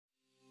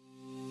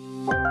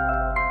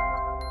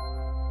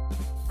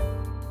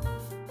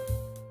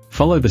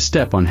Follow the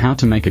step on how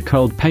to make a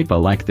curled paper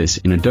like this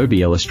in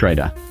Adobe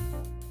Illustrator.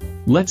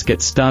 Let's get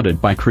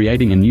started by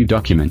creating a new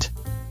document.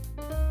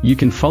 You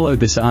can follow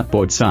this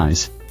artboard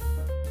size.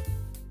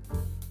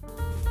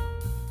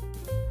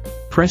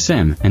 Press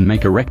M and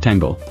make a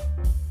rectangle.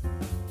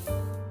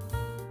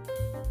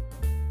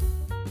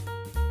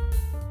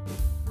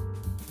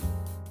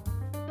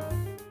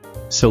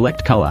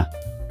 Select color.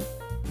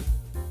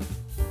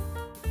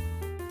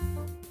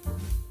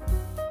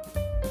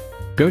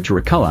 Go to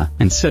Recolor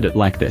and set it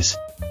like this.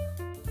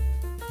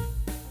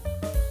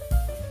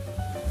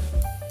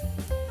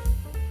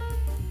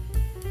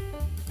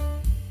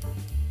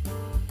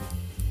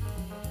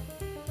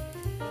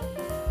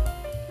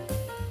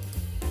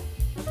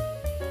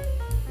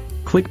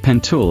 Click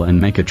Pen tool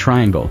and make a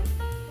triangle.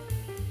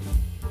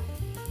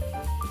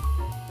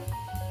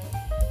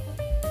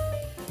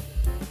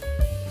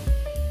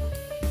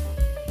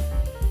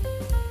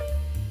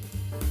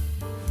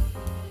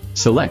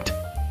 Select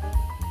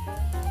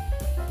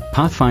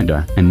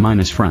Pathfinder and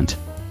minus front.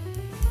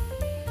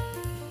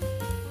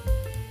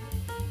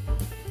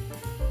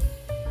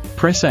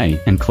 Press A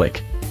and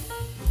click.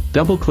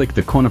 Double-click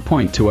the corner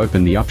point to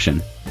open the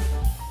option.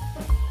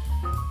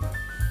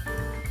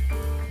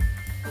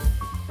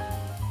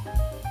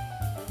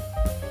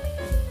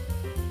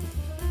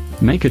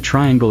 Make a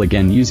triangle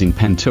again using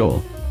Pen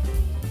tool.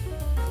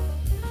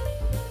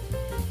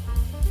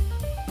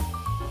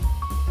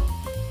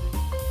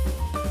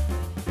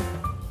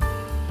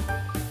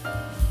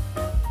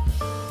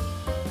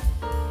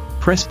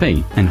 Press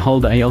P and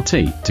hold Alt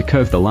to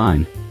curve the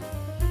line.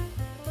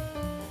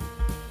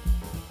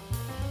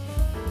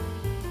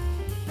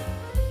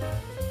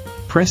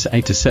 Press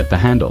A to set the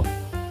handle.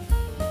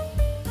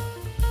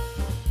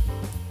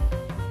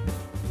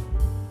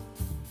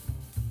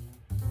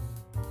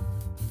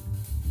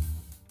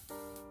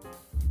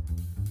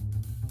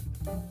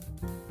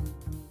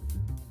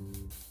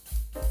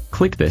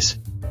 Click this.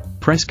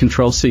 Press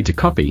Ctrl C to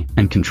copy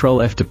and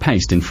Ctrl F to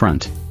paste in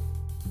front.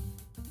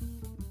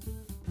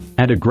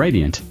 Add a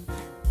gradient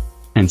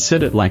and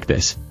set it like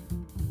this.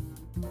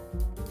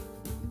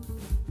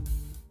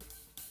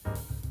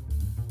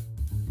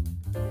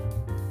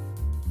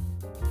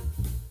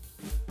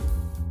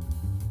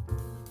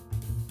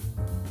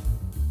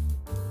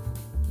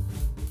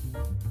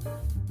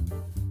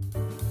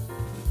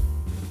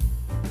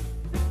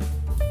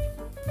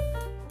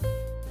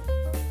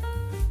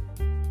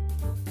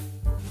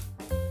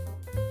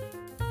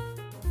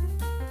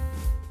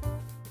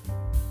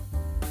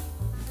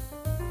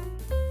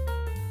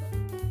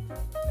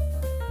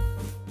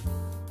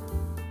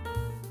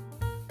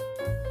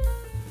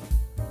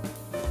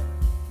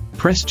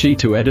 Press G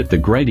to edit the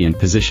gradient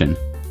position.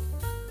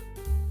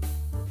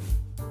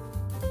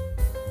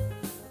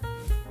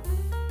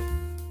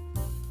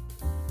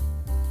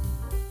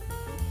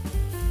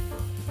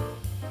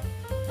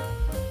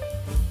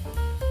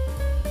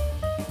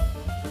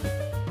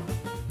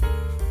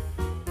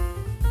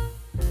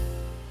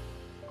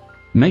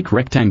 Make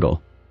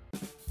rectangle.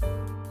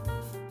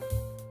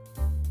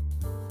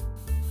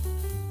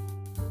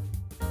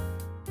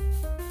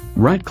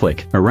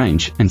 Right-click,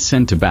 arrange, and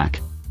send to back.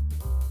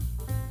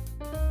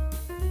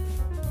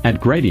 Add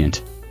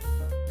gradient.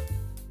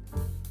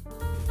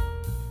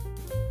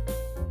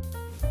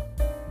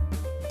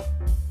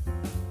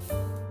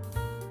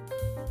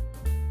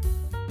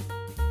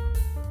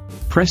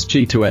 Press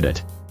G to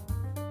edit.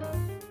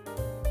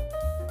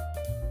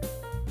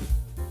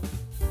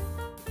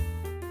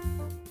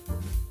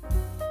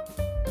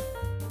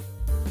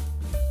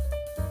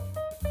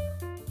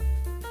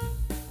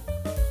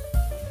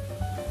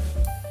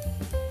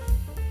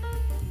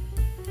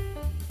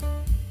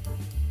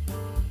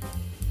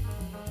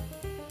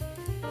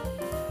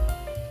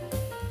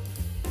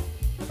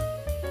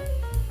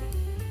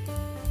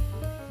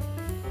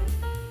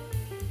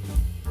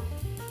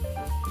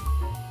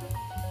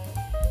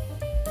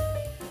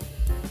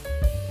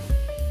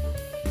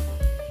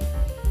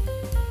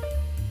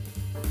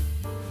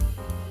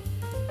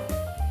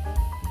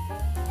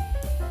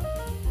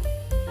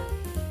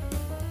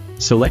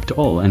 Select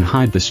all and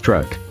hide the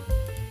stroke.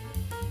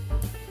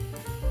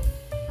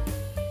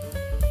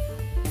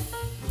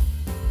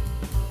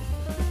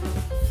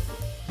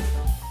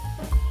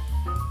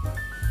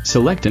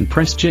 Select and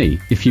press G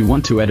if you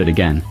want to edit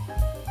again.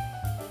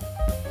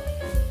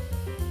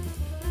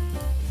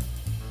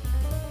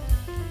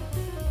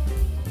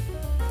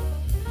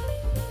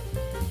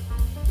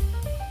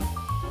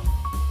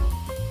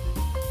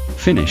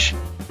 Finish.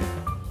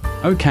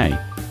 OK.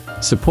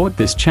 Support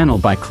this channel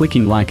by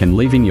clicking like and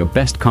leaving your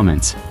best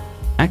comments.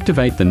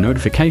 Activate the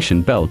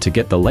notification bell to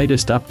get the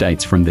latest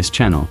updates from this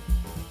channel.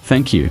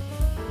 Thank you.